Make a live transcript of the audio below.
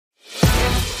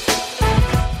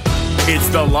It's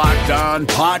the Locked On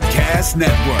Podcast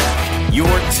Network, your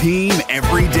team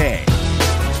every day.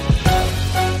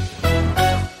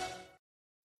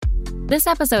 This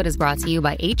episode is brought to you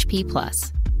by HP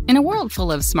Plus. In a world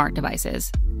full of smart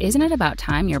devices, isn't it about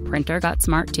time your printer got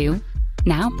smart too?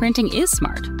 Now printing is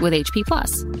smart with HP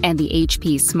Plus, and the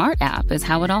HP Smart app is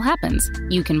how it all happens.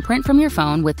 You can print from your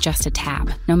phone with just a tap,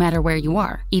 no matter where you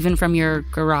are, even from your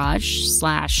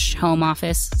garage/home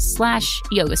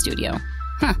office/yoga studio.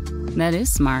 Huh, that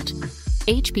is smart.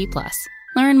 HP Plus.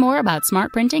 Learn more about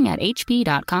smart printing at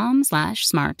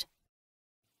hp.com/smart.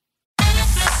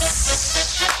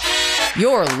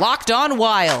 You're Locked On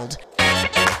Wild.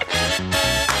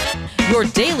 Your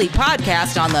daily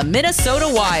podcast on the Minnesota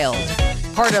Wild.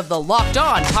 Part of the Locked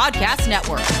On Podcast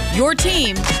Network. Your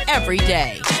team every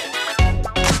day.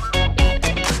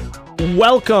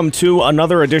 Welcome to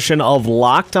another edition of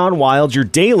Locked On Wild, your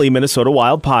daily Minnesota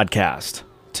Wild podcast.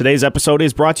 Today's episode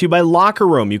is brought to you by Locker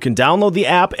Room. You can download the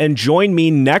app and join me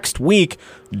next week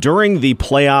during the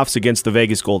playoffs against the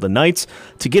Vegas Golden Knights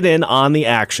to get in on the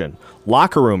action.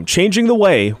 Locker Room, changing the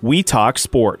way we talk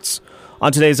sports.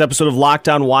 On today's episode of Locked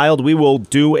On Wild, we will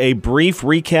do a brief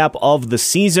recap of the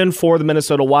season for the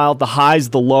Minnesota Wild, the highs,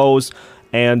 the lows,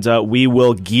 and we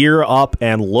will gear up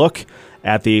and look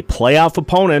at the playoff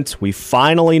opponent. We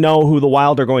finally know who the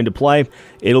Wild are going to play.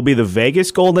 It'll be the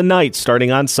Vegas Golden Knights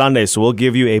starting on Sunday, so we'll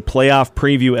give you a playoff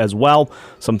preview as well.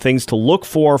 Some things to look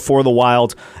for the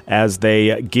Wild as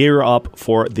they gear up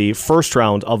for the first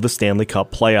round of the Stanley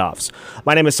Cup playoffs.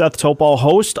 My name is Seth Topol,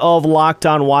 host of Locked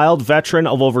On Wild, veteran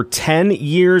of over 10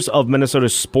 years of Minnesota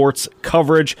sports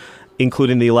coverage,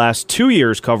 including the last 2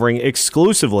 years covering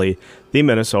exclusively the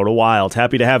Minnesota Wild.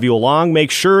 Happy to have you along.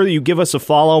 Make sure you give us a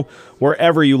follow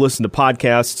wherever you listen to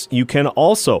podcasts. You can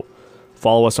also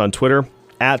follow us on Twitter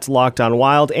at Locked On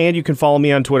Wild, and you can follow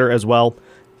me on Twitter as well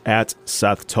at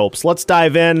Seth Topes. Let's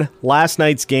dive in. Last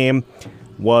night's game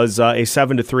was a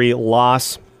 7-3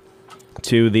 loss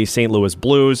to the St. Louis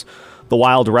Blues. The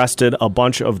Wild rested a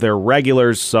bunch of their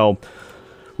regulars, so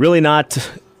really not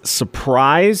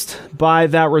surprised by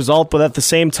that result, but at the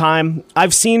same time,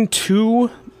 I've seen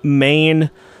two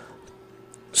main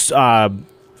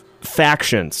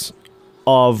factions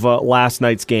of last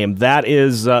night's game. That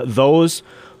is those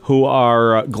who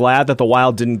are glad that the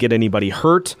Wild didn't get anybody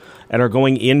hurt and are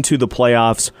going into the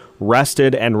playoffs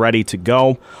rested and ready to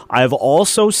go. I've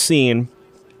also seen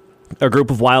a group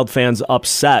of Wild fans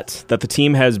upset that the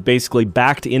team has basically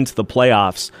backed into the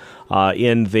playoffs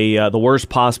in the worst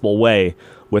possible way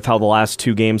with how the last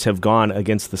two games have gone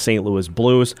against the St. Louis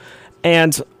Blues.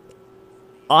 And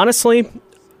honestly,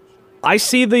 I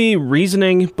see the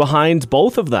reasoning behind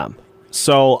both of them.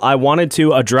 So I wanted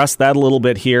to address that a little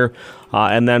bit here,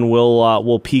 and then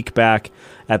we'll peek back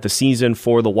at the season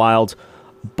for the Wild.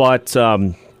 But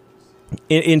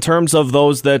in terms of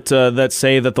those that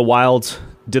say that the Wild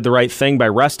did the right thing by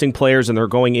resting players and they're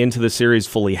going into the series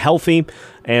fully healthy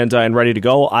and ready to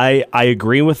go, I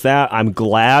agree with that. I'm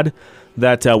glad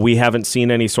that we haven't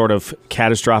seen any sort of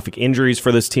catastrophic injuries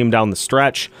for this team down the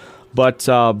stretch. But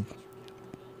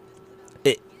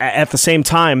at the same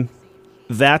time,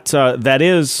 that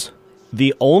is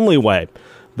the only way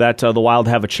that the Wild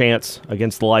have a chance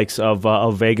against the likes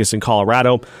of Vegas and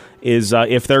Colorado is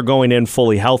if they're going in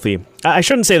fully healthy. I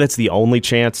shouldn't say that's the only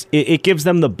chance. It gives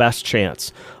them the best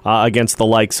chance against the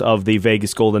likes of the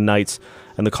Vegas Golden Knights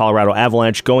and the Colorado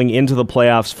Avalanche going into the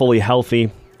playoffs fully healthy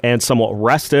and somewhat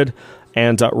rested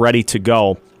and ready to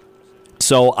go.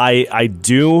 So I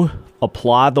do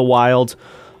applaud the Wild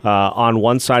on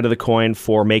one side of the coin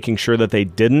for making sure that they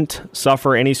didn't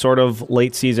suffer any sort of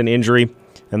late season injury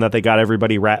and that they got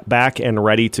everybody back and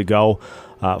ready to go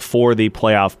for the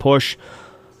playoff push,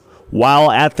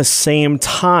 while at the same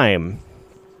time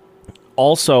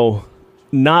also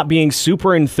not being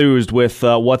super enthused with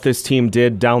what this team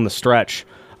did down the stretch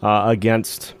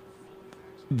against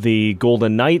the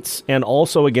Golden Knights and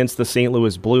also against the St.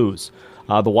 Louis Blues.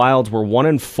 The Wilds were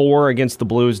 1-4 against the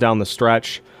Blues down the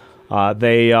stretch.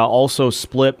 They also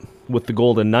split with the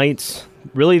Golden Knights.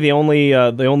 Really, the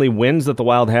only wins that the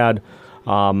Wild had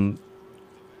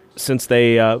since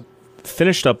they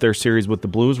finished up their series with the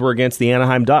Blues were against the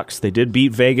Anaheim Ducks. They did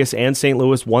beat Vegas and St.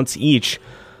 Louis once each,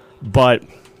 but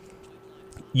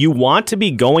you want to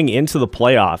be going into the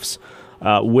playoffs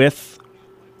with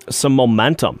some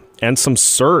momentum and some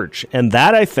surge. And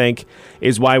that, I think,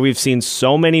 is why we've seen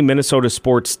so many Minnesota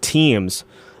sports teams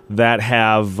that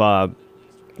have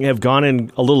gone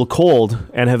in a little cold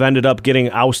and have ended up getting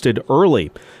ousted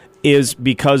early, is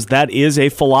because that is a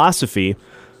philosophy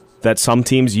that some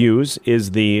teams use, is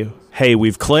the, hey,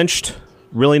 we've clinched,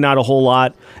 Really not a whole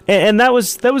lot. And that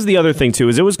was the other thing, too,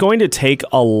 is it was going to take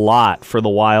a lot for the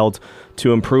Wild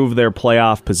to improve their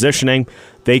playoff positioning.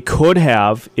 They could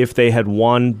have, if they had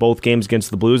won both games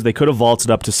against the Blues, they could have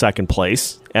vaulted up to second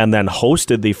place and then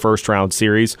hosted the first-round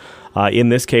series, in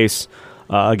this case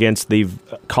against the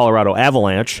Colorado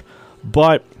Avalanche.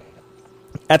 But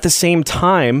at the same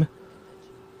time,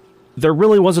 there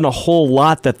really wasn't a whole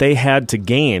lot that they had to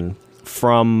gain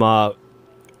from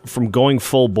going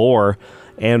full bore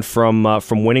and from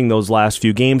winning those last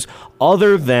few games,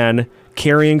 other than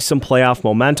carrying some playoff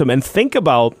momentum. And think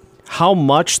about how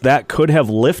much that could have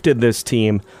lifted this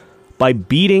team by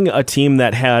beating a team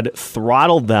that had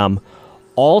throttled them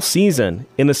all season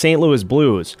in the St. Louis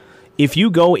Blues. If you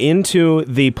go into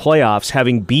the playoffs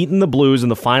having beaten the Blues in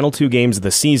the final 2 games of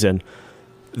the season,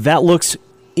 that looks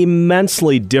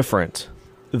immensely different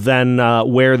than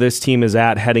where this team is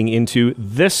at heading into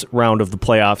this round of the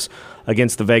playoffs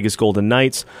against the Vegas Golden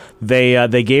Knights.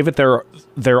 They gave it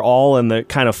their all in the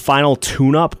kind of final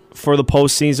tune-up for the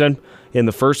postseason in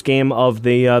the first game of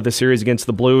the series against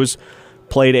the Blues.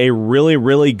 Played a really,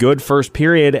 really good first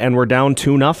period and were down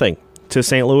 2-0 to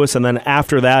St. Louis. And then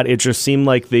after that, it just seemed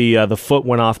like the foot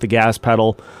went off the gas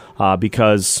pedal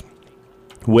because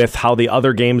with how the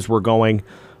other games were going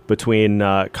between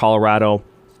Colorado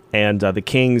and the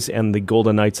Kings and the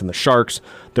Golden Knights and the Sharks,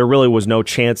 there really was no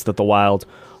chance that the Wild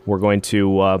were going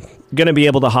to be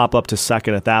able to hop up to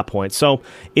second at that point. So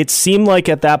it seemed like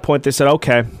at that point they said,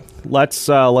 okay, let's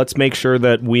make sure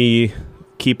that we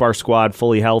keep our squad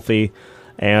fully healthy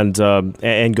and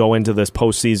go into this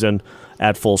postseason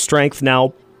at full strength.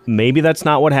 Now, maybe that's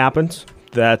not what happened.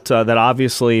 That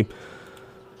obviously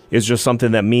is just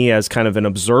something that me as kind of an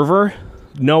observer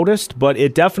noticed, but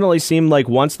it definitely seemed like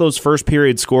once those first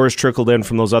period scores trickled in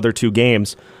from those other 2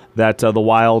 games, that the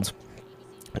Wild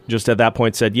just at that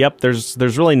point said, "Yep,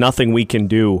 there's really nothing we can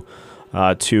do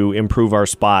to improve our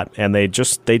spot," and they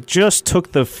just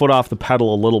took the foot off the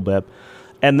pedal a little bit.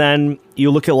 And then you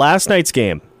look at last night's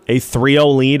game, a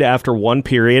 3-0 lead after 1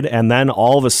 period, and then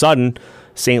all of a sudden,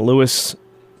 St. Louis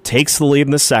takes the lead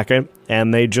in the second,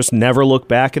 and they just never look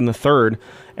back in the third.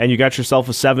 And you got yourself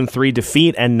a 7-3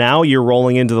 defeat, and now you're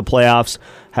rolling into the playoffs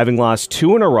having lost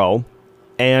 2 in a row,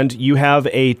 and you have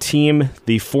a team,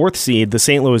 the 4th seed, the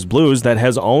St. Louis Blues, that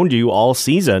has owned you all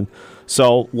season.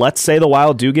 So let's say the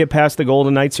Wild do get past the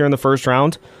Golden Knights here in the first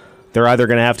round. They're either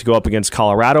going to have to go up against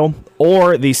Colorado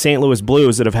or the St. Louis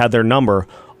Blues that have had their number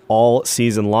all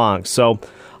season long. So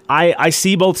I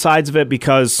see both sides of it,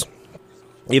 because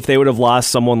if they would have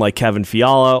lost someone like Kevin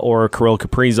Fiala or Kirill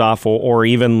Kaprizov or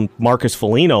even Marcus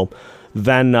Foligno,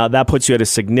 then that puts you at a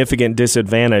significant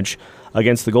disadvantage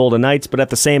against the Golden Knights. But at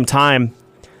the same time,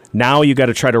 now you got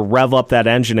to try to rev up that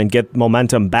engine and get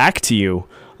momentum back to you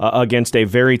against a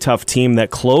very tough team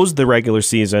that closed the regular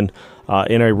season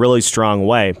in a really strong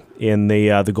way in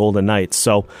the Golden Knights.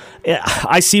 So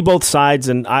I see both sides,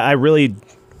 and I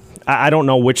don't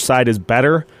know which side is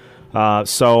better.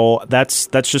 So that's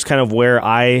just kind of where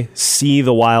I see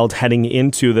the Wild heading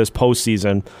into this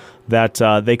postseason, that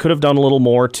they could have done a little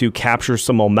more to capture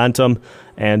some momentum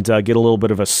and get a little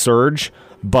bit of a surge.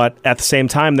 But at the same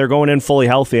time, they're going in fully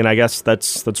healthy, and I guess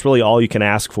that's really all you can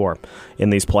ask for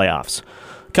in these playoffs.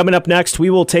 Coming up next, we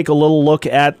will take a little look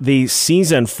at the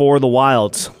season for the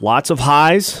Wilds. Lots of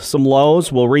highs, some lows.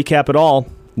 We'll recap it all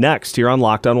next here on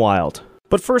Locked on Wild.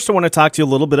 But first, I want to talk to you a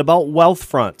little bit about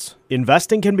Wealthfront.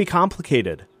 Investing can be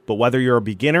complicated, but whether you're a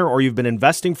beginner or you've been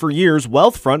investing for years,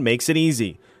 Wealthfront makes it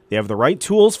easy. They have the right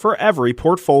tools for every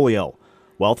portfolio.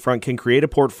 Wealthfront can create a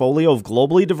portfolio of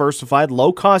globally diversified,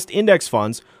 low-cost index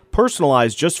funds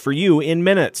personalized just for you in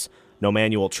minutes. No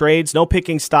manual trades, no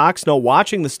picking stocks, no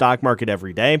watching the stock market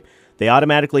every day. They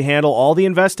automatically handle all the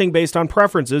investing based on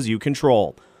preferences you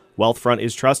control. Wealthfront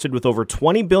is trusted with over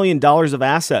 $20 billion of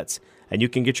assets, and you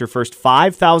can get your first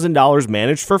 $5,000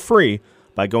 managed for free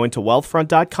by going to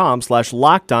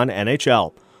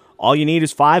wealthfront.com/lockedonnhl. All you need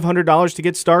is $500 to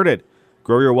get started.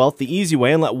 Grow your wealth the easy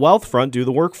way and let Wealthfront do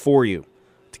the work for you.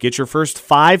 To get your first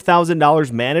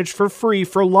 $5,000 managed for free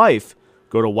for life,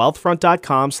 go to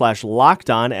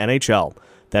wealthfront.com/lockedonnhl.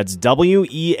 That's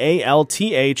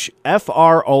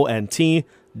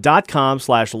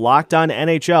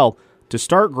wealthfront.com/lockedonnhl to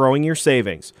start growing your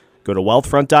savings. Go to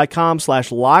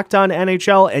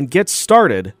wealthfront.com/lockedonnhl and get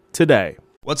started today.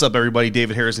 What's up, everybody?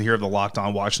 David Harrison here of the Locked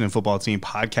On Washington Football Team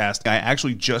podcast. I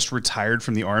actually just retired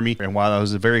from the Army, and while that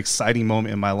was a very exciting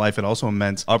moment in my life, it also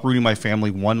meant uprooting my family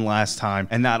one last time.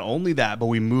 And not only that, but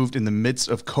we moved in the midst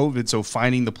of COVID, so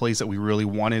finding the place that we really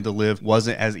wanted to live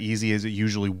wasn't as easy as it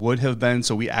usually would have been.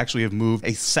 So we actually have moved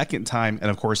a second time, and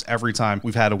of course, every time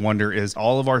we've had to wonder, is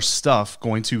all of our stuff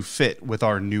going to fit with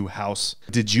our new house?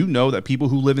 Did you know that people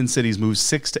who live in cities move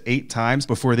 6 to 8 times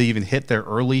before they even hit their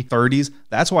early 30s?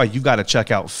 That's why you've got to check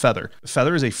out Feather.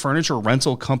 Feather is a furniture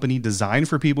rental company designed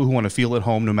for people who want to feel at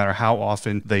home no matter how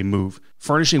often they move.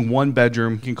 Furnishing one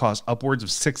bedroom can cost upwards of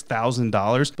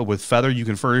 $6,000, but with Feather, you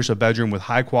can furnish a bedroom with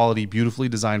high-quality, beautifully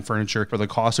designed furniture for the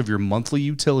cost of your monthly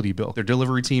utility bill. Their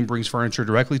delivery team brings furniture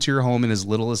directly to your home in as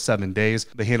little as 7 days.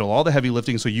 They handle all the heavy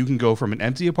lifting so you can go from an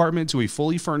empty apartment to a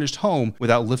fully furnished home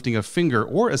without lifting a finger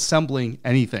or assembling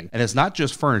anything. And it's not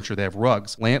just furniture. They have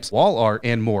rugs, lamps, wall art,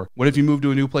 and more. What if you move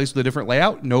to a new place with a different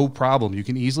layout? No problem. You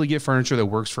can easily get furniture that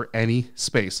works for any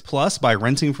space. Plus, by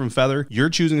renting from Feather, you're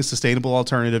choosing a sustainable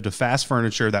alternative to fast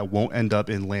furniture that won't end up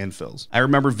in landfills. I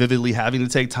remember vividly having to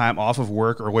take time off of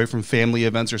work or away from family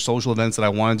events or social events that I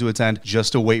wanted to attend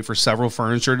just to wait for several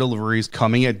furniture deliveries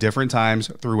coming at different times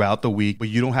throughout the week, but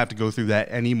you don't have to go through that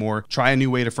anymore. Try a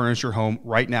new way to furnish your home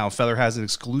right now. Feather has an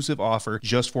exclusive offer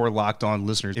just for Locked On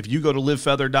listeners. If you go to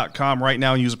livefeather.com right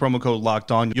now and use the promo code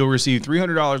Locked On, you'll receive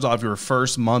 $300 off your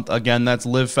first month. Again, that's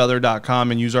livefeather.com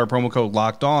and use our promo code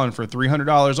Locked On for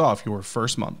 $300 off your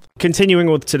first month. Continuing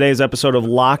with today's episode of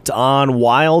Locked On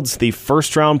Wilds, the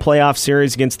first round playoff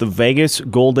series against the Vegas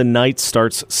Golden Knights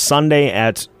starts Sunday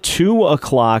at 2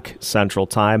 o'clock Central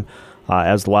Time.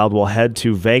 As the Wild will head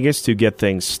to Vegas to get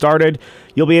things started.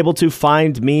 You'll be able to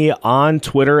find me on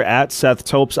Twitter at Seth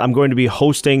Topes. I'm going to be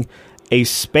hosting a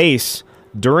space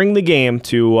during the game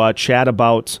to chat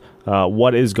about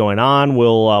what is going on.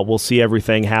 We'll see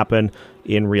everything happen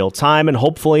in real time, and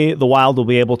hopefully the Wild will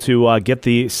be able to get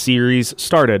the series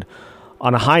started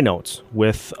on a high note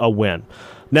with a win.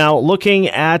 Now, looking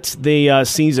at the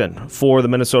season for the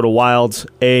Minnesota Wild,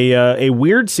 a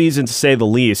weird season to say the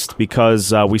least,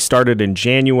 because we started in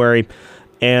January,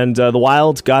 and the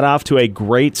Wild got off to a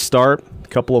great start, a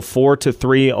couple of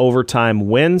 4-3 overtime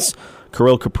wins.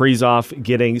 Kirill Kaprizov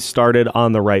getting started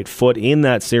on the right foot in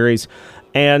that series,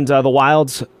 and the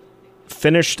Wilds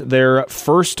finished their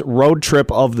first road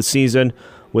trip of the season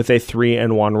with a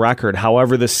 3-1 record.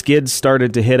 However, the skids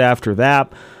started to hit after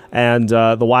that, and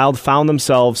the Wild found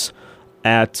themselves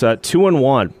at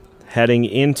 2-1 heading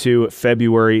into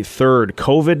February 3rd.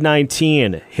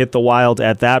 COVID-19 hit the Wild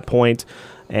at that point,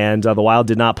 and the Wild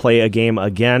did not play a game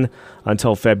again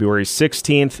until February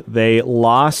 16th. They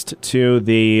lost to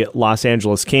the Los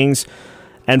Angeles Kings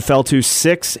and fell to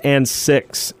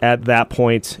 6-6 at that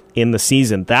point in the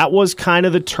season. That was kind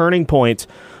of the turning point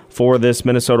for this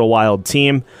Minnesota Wild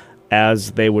team,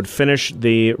 as they would finish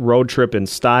the road trip in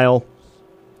style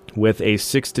with a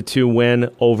 6-2 win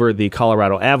over the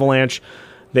Colorado Avalanche.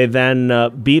 They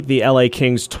then beat the LA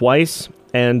Kings twice,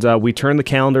 and we turned the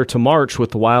calendar to March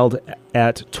with the Wild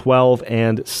at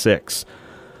 12-6.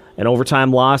 An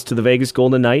overtime loss to the Vegas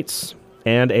Golden Knights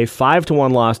and a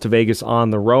 5-1 loss to Vegas on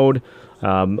the road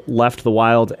left the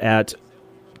Wild at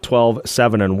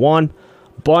 12-7-1.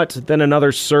 But then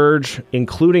another surge,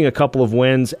 including a couple of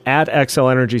wins at XL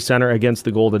Energy Center against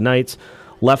the Golden Knights,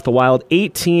 left the Wild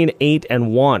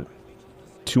 18-8-1.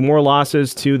 2 more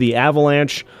losses to the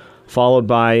Avalanche, followed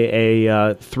by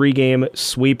a 3-game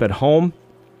sweep at home,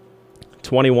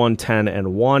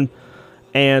 21-10-1.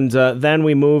 And then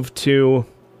we moved to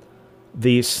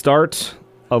the start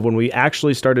of when we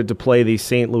actually started to play the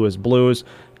St. Louis Blues,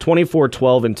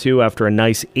 24-12-2 after a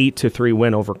nice 8-3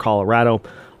 win over Colorado.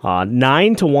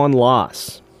 9-1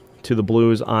 loss to the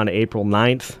Blues on April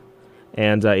 9th,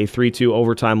 and a 3-2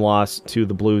 overtime loss to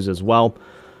the Blues as well.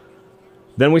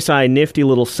 Then we saw a nifty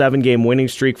little 7-game winning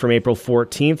streak from April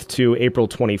 14th to April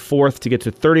 24th to get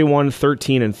to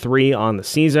 31-13-3 on the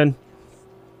season.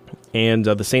 And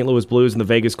the St. Louis Blues and the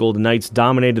Vegas Golden Knights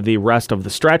dominated the rest of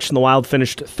the stretch, and the Wild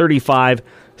finished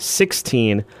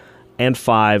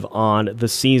 35-16-5 on the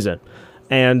season.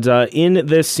 And in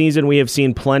this season, we have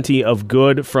seen plenty of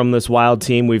good from this Wild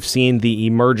team. We've seen the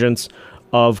emergence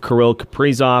of Kirill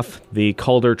Kaprizov, the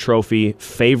Calder Trophy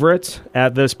favorite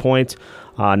at this point.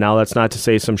 Now, that's not to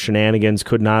say some shenanigans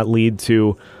could not lead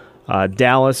to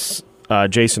Dallas,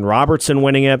 Jason Robertson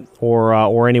winning it,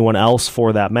 or anyone else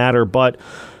for that matter. But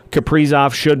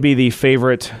Kaprizov should be the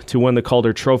favorite to win the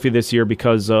Calder Trophy this year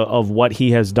because of what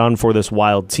he has done for this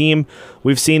Wild team.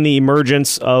 We've seen the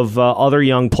emergence of other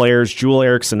young players, Joel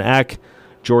Eriksson Ek,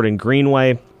 Jordan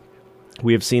Greenway,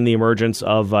 We have seen the emergence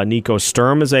of Nico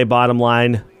Sturm as a bottom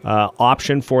line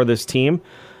option for this team.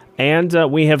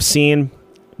 And we have seen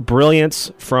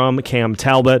brilliance from Cam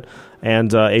Talbot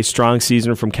and a strong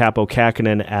season from Capo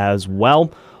Kakkonen as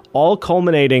well, all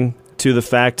culminating to the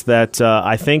fact that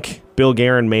I think Bill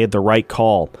Guerin made the right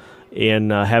call in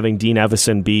having Dean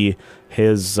Evison be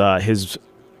his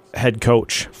head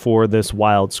coach for this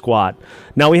Wild squad.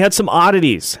 Now, we had some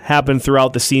oddities happen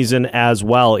throughout the season as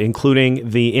well, including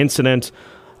the incident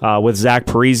with Zach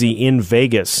Parise in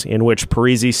Vegas, in which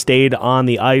Parise stayed on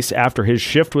the ice after his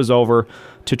shift was over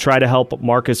to try to help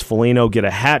Marcus Foligno get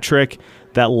a hat trick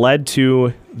that led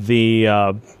to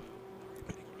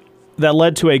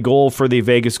a goal for the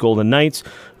Vegas Golden Knights,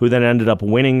 who then ended up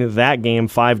winning that game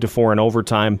 5-4 in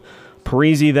overtime.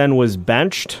 Parise then was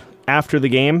benched after the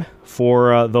game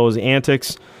for those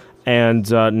antics, and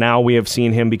now we have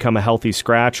seen him become a healthy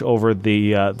scratch over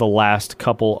the last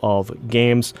couple of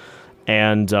games,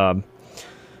 and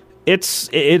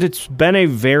it's been a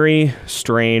very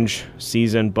strange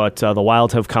season, but the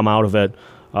Wild have come out of it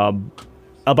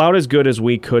about as good as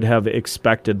we could have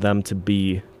expected them to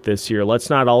be this year. Let's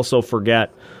not also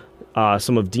forget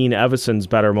some of Dean Evison's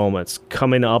better moments,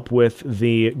 coming up with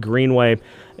the Greenway,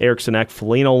 Eriksson Ek,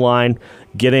 Foligno line,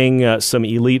 getting some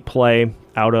elite play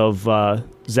out of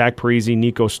Zach Parise,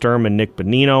 Nico Sturm, and Nick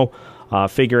Bonino,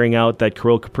 figuring out that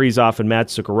Kirill Kaprizov and Matt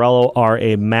Zuccarello are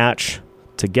a match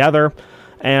together,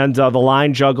 and the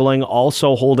line juggling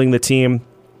also holding the team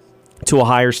to a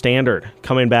higher standard,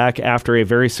 coming back after a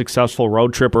very successful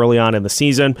road trip early on in the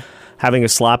season, having a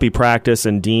sloppy practice,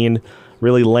 and Dean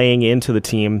really laying into the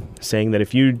team, saying that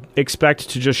if you expect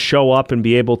to just show up and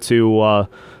be able to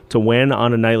win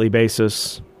on a nightly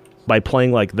basis by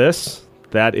playing like this,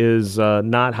 that is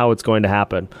not how it's going to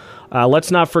happen. Let's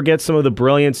not forget some of the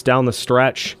brilliance down the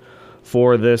stretch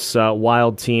for this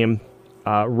Wild team,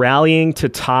 rallying to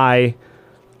tie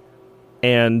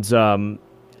and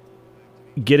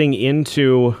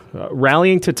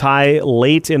rallying to tie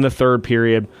late in the third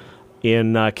period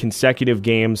in consecutive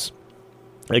games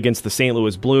against the St.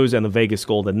 Louis Blues and the Vegas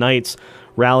Golden Knights,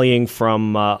 rallying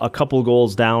from a couple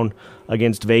goals down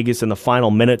against Vegas in the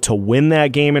final minute to win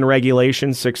that game in regulation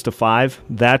 6-5.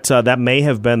 That may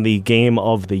have been the game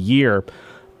of the year,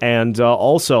 and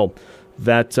also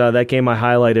that game I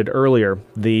highlighted earlier,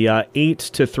 the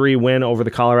 8-3 win over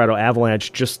the Colorado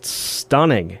Avalanche, just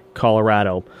stunning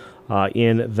Colorado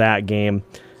in that game,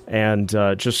 and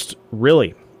just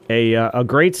really a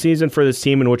great season for this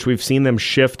team in which we've seen them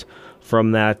shift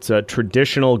from that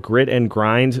traditional grit and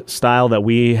grind style that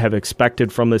we have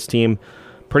expected from this team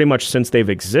pretty much since they've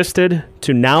existed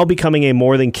to now becoming a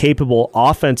more than capable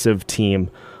offensive team.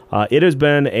 It has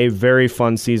been a very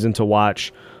fun season to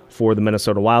watch for the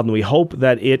Minnesota Wild, and we hope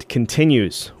that it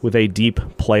continues with a deep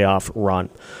playoff run.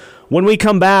 When we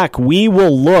come back, we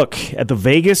will look at the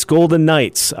Vegas Golden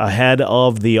Knights ahead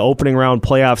of the opening round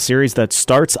playoff series that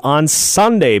starts on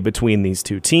Sunday between these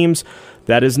two teams.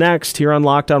 That is next here on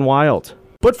Locked On Wild.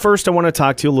 But first, I want to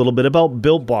talk to you a little bit about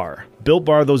Built Bar. Built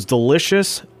Bar, those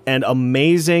delicious and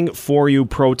amazing for you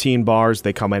protein bars.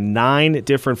 They come in 9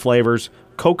 different flavors: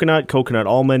 coconut, coconut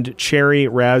almond, cherry,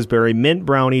 raspberry, mint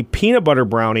brownie, peanut butter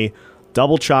brownie,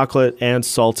 double chocolate, and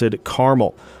salted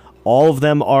caramel. All of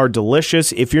them are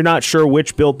delicious. If you're not sure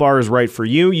which Built Bar is right for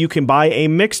you, you can buy a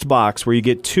mixed box where you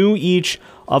get 2 each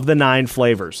of the 9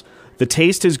 flavors. The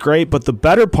taste is great, but the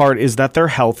better part is that they're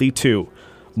healthy too.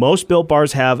 Most Built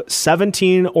Bars have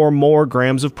 17 or more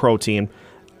grams of protein,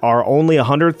 are only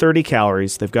 130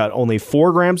 calories. They've got only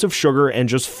 4 grams of sugar and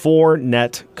just 4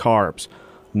 net carbs.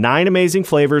 9 amazing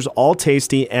flavors, all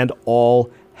tasty and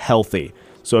all healthy.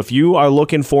 So if you are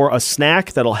looking for a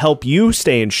snack that'll help you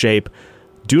stay in shape,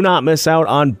 do not miss out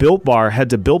on Built Bar. Head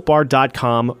to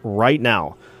BuiltBar.com right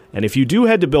now. And if you do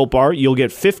head to Built Bar, you'll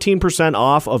get 15%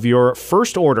 off of your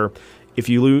first order if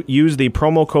you use the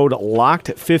promo code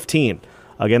LOCKED15.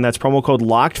 Again, that's promo code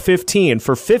LOCKED15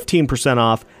 for 15%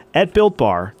 off at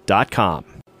BuiltBar.com.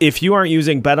 If you aren't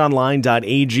using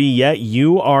BetOnline.ag yet,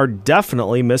 you are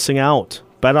definitely missing out.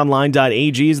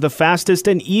 BetOnline.ag is the fastest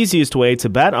and easiest way to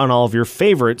bet on all of your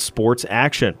favorite sports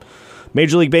action.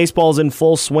 Major League Baseball is in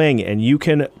full swing, and you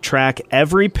can track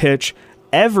every pitch,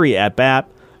 every at-bat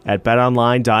at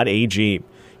BetOnline.ag.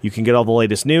 You can get all the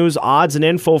latest news, odds, and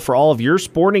info for all of your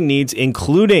sporting needs,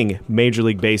 including Major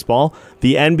League Baseball,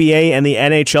 the NBA and the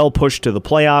NHL push to the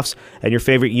playoffs, and your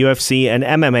favorite UFC and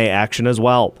MMA action as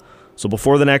well. So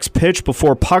before the next pitch,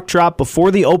 before puck drop,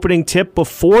 before the opening tip,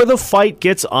 before the fight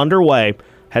gets underway,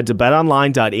 head to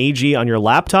betonline.ag on your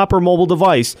laptop or mobile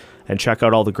device and check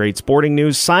out all the great sporting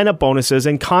news, sign-up bonuses,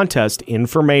 and contest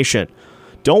information.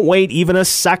 Don't wait even a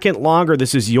second longer.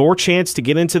 This is your chance to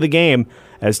get into the game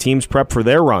as teams prep for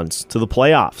their runs to the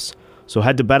playoffs. So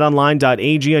head to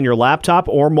betonline.ag on your laptop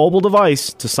or mobile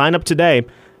device to sign up today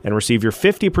and receive your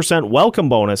 50% welcome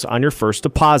bonus on your first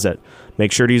deposit.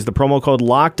 Make sure to use the promo code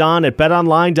LOCKEDON at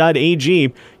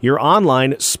betonline.ag, your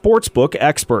online sportsbook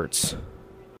experts.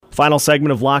 Final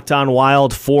segment of Locked On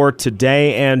Wild for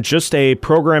today, and just a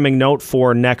programming note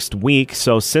for next week.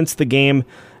 So since the game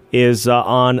is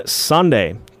on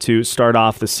Sunday to start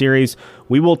off the series,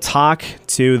 we will talk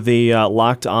to the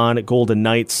Locked On Golden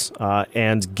Knights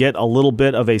and get a little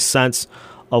bit of a sense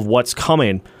of what's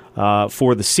coming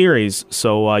for the series.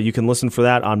 So you can listen for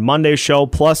that on Monday's show.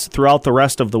 Plus, throughout the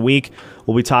rest of the week,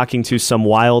 we'll be talking to some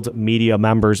Wild media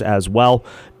members as well.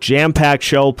 Jam-packed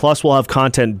show. Plus, we'll have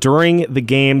content during the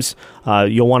games.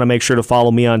 You'll want to make sure to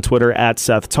follow me on Twitter at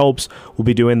Seth Topes. We'll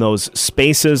be doing those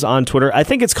spaces on Twitter. I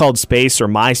think it's called Space or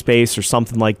MySpace or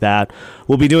something like that.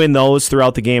 We'll be doing those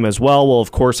throughout the game as well. We'll,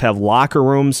 of course, have locker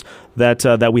rooms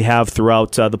that we have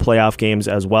throughout the playoff games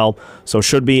as well. So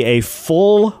should be a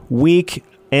full week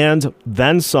and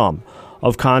then some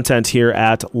of content here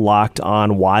at Locked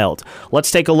On Wild.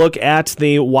 Let's take a look at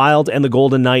the Wild and the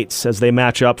Golden Knights as they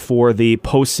match up for the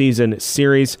postseason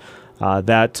series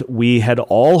that we had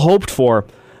all hoped for,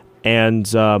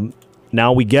 and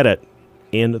now we get it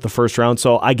in the first round.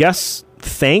 So I guess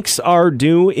thanks are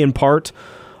due in part,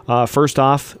 first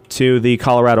off, to the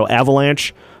Colorado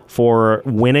Avalanche for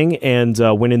winning and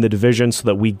winning the division so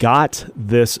that we got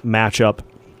this matchup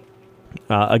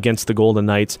against the Golden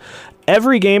Knights.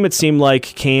 Every game, it seemed like,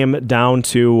 came down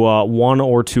to 1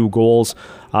 or 2 goals.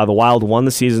 The Wild won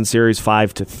the season series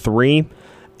 5-3,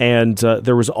 and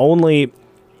there was only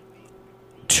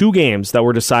 2 games that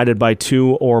were decided by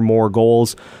 2 or more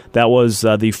goals. That was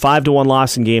the 5-1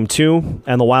 loss in Game 2,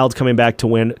 and the Wild coming back to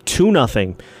win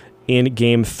 2-0 in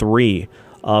Game 3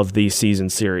 of the season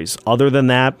series. Other than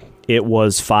that, it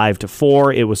was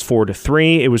 5-4, it was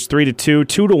 4-3, it was 3-2,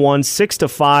 2-1,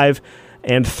 6-5,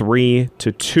 and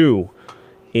 3-2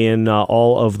 in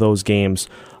all of those games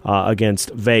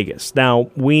against Vegas. Now,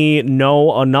 we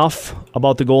know enough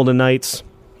about the Golden Knights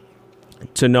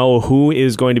to know who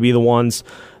is going to be the ones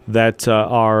that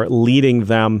are leading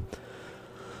them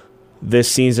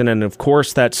this season. And, of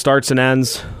course, that starts and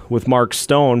ends with Mark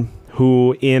Stone,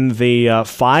 who in the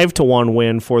 5-1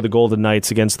 win for the Golden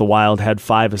Knights against the Wild had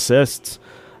 5 assists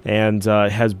and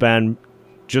has been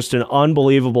just an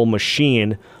unbelievable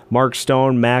machine. Mark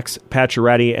Stone, Max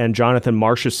Pacioretty, and Jonathan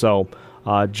Marchessault,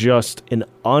 just an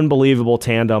unbelievable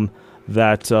tandem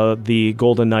that the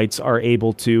Golden Knights are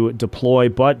able to deploy.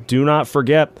 But do not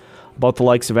forget about the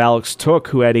likes of Alex Took,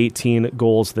 who had 18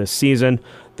 goals this season.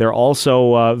 They're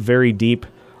also very deep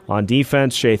on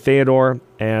defense. Shea Theodore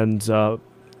and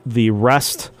the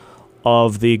rest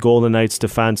of the Golden Knights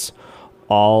defense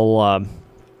all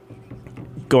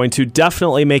going to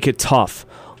definitely make it tough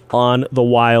on the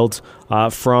Wild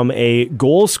from a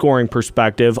goal-scoring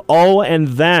perspective. Oh, and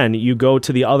then you go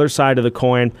to the other side of the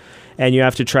coin, and you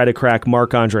have to try to crack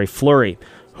Marc-Andre Fleury,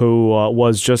 who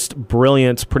was just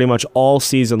brilliant pretty much all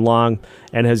season long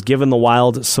and has given the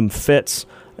Wild some fits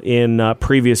in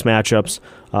previous matchups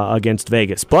against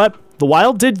Vegas. But the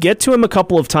Wild did get to him a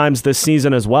couple of times this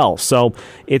season as well, so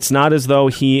it's not as though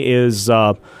he is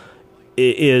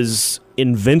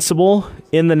invincible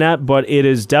in the net, but it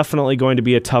is definitely going to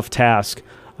be a tough task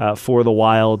for the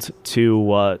Wild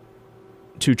to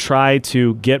try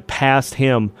to get past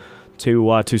him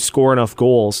to score enough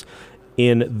goals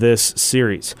in this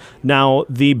series. Now,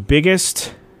 the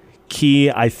biggest key,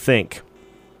 I think,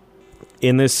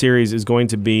 in this series is going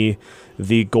to be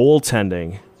the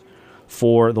goaltending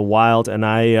for the Wild, and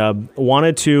I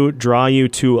wanted to draw you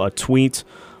to a tweet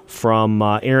from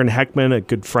Aaron Heckman, a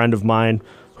good friend of mine,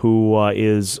 who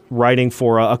is writing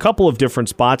for a couple of different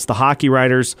spots, the Hockey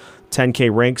Writers,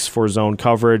 10K Rinks for zone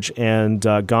coverage, and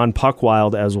Gone Puck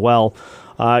Wild as well.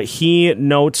 He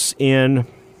notes in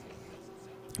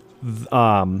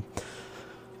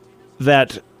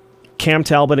that Cam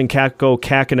Talbot and Kakko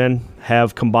Kähkönen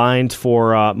have combined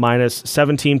for minus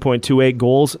 17.28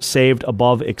 goals saved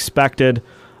above expected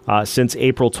since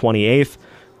April 28th.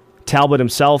 Talbot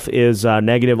himself is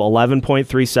negative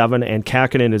 11.37, and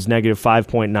Kähkönen is negative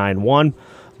 5.91.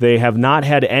 They have not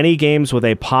had any games with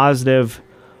a positive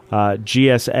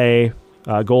GSA,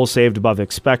 goal saved above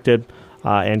expected,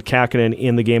 and Kähkönen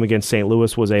in the game against St.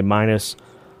 Louis was a minus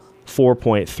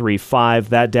 4.35.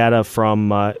 That data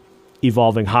from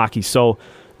Evolving Hockey. So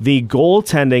the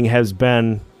goaltending has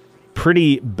been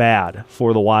pretty bad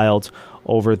for the Wild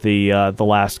over the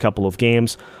last couple of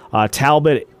games.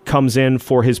 Talbot comes in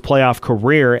for his playoff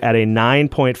career at a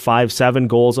 9.57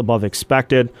 goals above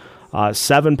expected,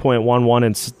 7.11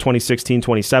 in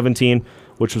 2016-2017,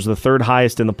 which was the third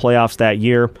highest in the playoffs that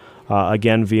year,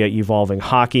 again via Evolving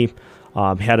Hockey.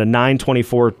 Had a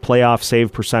 924 playoff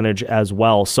save percentage as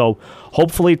well. So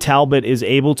hopefully Talbot is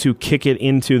able to kick it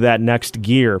into that next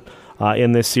gear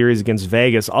in this series against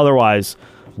Vegas. Otherwise,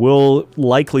 we'll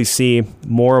likely see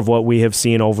more of what we have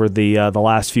seen over the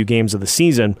last few games of the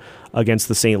season against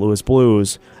the St. Louis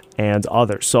Blues and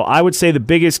others. So I would say the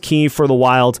biggest key for the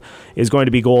Wild is going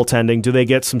to be goaltending. Do they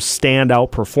get some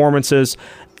standout performances?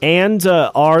 And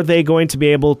are they going to be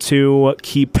able to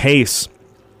keep pace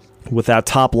with that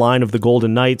top line of the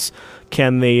Golden Knights?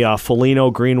 Can the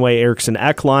Foligno, Greenway, Eriksson,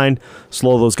 Ek line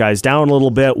slow those guys down a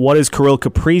little bit? What is Kirill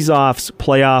Kaprizov's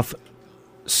playoff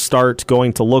start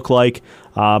going to look like?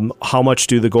 How much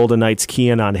do the Golden Knights key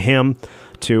in on him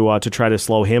to try to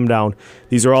slow him down?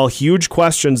 These are all huge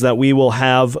questions that we will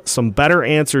have some better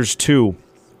answers to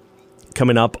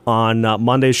coming up on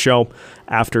Monday's show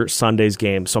after Sunday's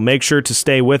game. So make sure to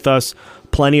stay with us.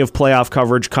 Plenty of playoff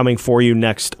coverage coming for you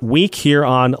next week here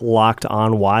on Locked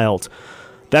On Wild.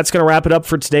 That's going to wrap it up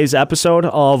for today's episode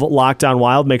of Locked On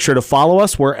Wild. Make sure to follow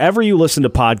us wherever you listen to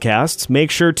podcasts.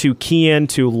 Make sure to key in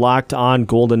to Locked On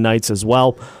Golden Knights as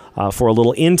well for a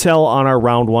little intel on our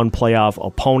Round 1 playoff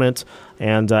opponent.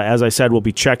 And as I said, we'll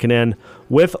be checking in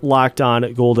with Locked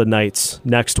On Golden Knights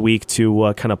next week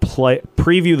to kind of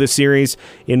preview the series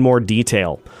in more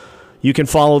detail. You can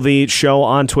follow the show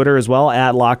on Twitter as well,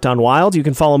 at Locked On Wild. You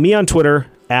can follow me on Twitter,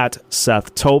 at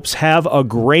Seth Topes. Have a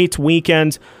great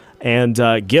weekend and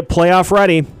get playoff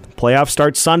ready. Playoff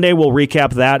starts Sunday. We'll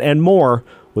recap that and more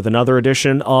with another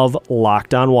edition of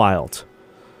Locked On Wild.